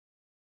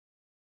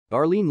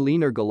Arlene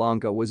Leanore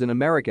Golonka was an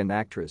American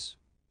actress.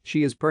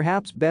 She is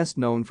perhaps best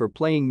known for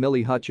playing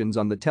Millie Hutchins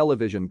on the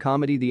television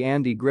comedy The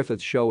Andy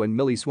Griffith Show and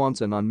Millie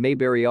Swanson on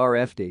Mayberry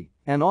R.F.D,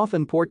 and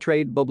often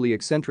portrayed bubbly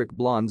eccentric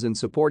blondes in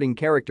supporting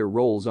character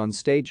roles on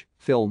stage,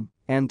 film,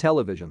 and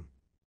television.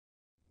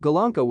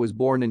 Golonka was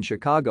born in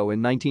Chicago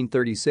in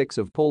 1936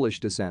 of Polish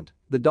descent,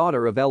 the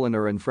daughter of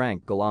Eleanor and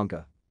Frank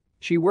Golonka.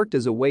 She worked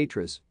as a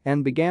waitress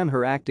and began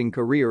her acting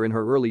career in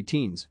her early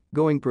teens,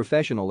 going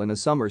professional in a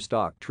summer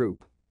stock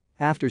troupe.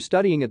 After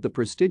studying at the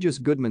prestigious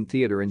Goodman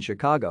Theater in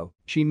Chicago,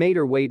 she made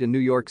her way to New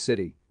York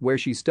City, where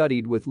she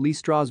studied with Lee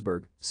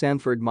Strasberg,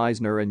 Sanford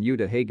Meisner and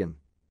Uta Hagen.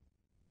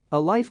 A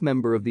life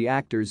member of the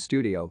Actors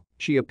Studio,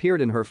 she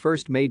appeared in her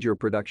first major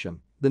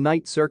production, The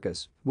Night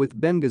Circus, with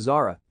Ben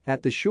Gazzara,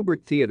 at the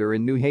Schubert Theater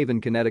in New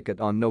Haven, Connecticut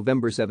on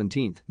November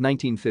 17,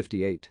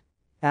 1958.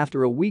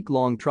 After a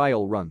week-long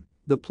trial run,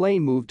 the play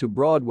moved to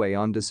Broadway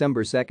on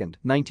December 2,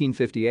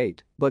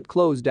 1958, but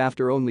closed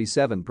after only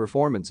 7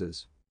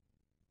 performances.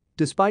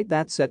 Despite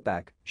that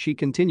setback, she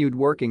continued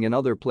working in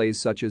other plays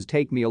such as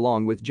Take Me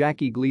Along with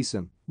Jackie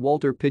Gleason,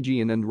 Walter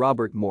Pidgeon and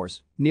Robert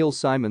Morse, Neil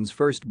Simon's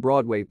first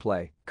Broadway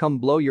play, Come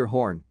Blow Your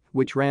Horn,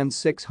 which ran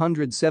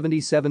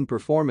 677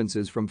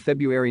 performances from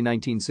February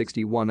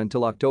 1961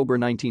 until October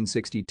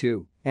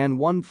 1962, and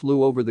One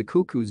Flew Over the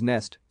Cuckoo's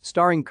Nest,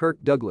 starring Kirk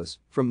Douglas,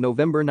 from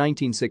November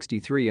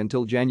 1963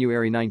 until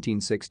January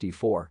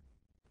 1964.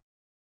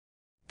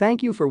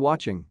 Thank you for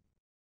watching.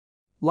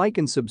 Like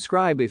and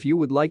subscribe if you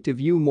would like to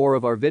view more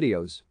of our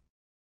videos.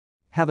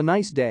 Have a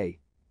nice day.